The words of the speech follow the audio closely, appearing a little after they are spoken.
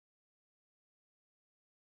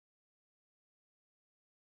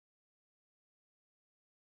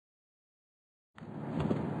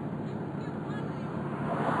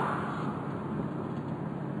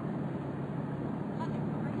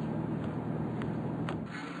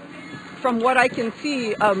from what I can see,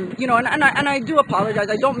 you know, and I do apologize.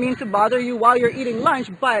 I don't mean to bother you while you're eating lunch,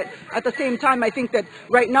 but at the same time, I think that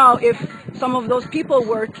right now, if some of those people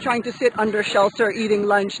were trying to sit under shelter eating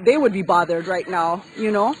lunch, they would be bothered right now,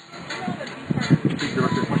 you know?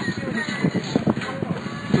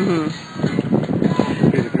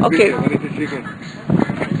 Okay.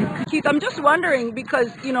 Keith, I'm just wondering because,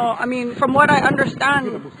 you know, I mean, from what I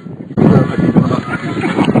understand...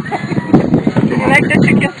 like the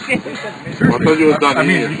chicken skin. I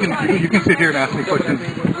mean, you can sit here and ask me questions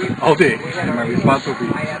all day, and my response will be,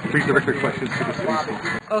 please direct your questions to the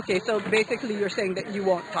police. Okay, so basically you're saying that you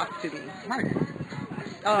won't talk to me. Right.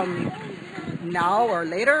 Now or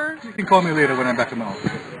later? You can call me later when I'm back in the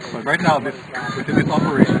office. But right now, within this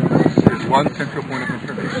operation, there's one central point of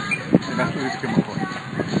information, and that's the Kea'au point.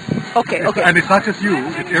 Okay, okay. And it's not just you,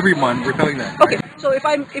 it's everyone, we're telling that. Okay, so if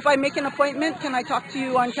I make an appointment, can I talk to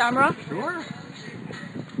you on camera? Sure.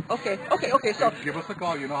 Okay, so... Give us a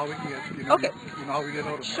call, you know how we can get, you know how we get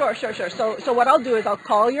out of it. Sure. So what I'll do is I'll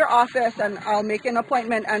call your office and I'll make an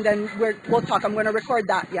appointment and then we'll talk. I'm going to record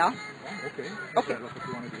that, yeah? Okay. Okay. That's what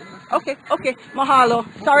you want to do. Okay. Mahalo.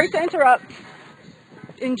 Sorry to interrupt.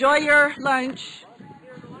 Enjoy your lunch.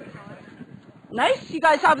 Nice. You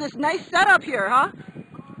guys have this nice setup here, huh?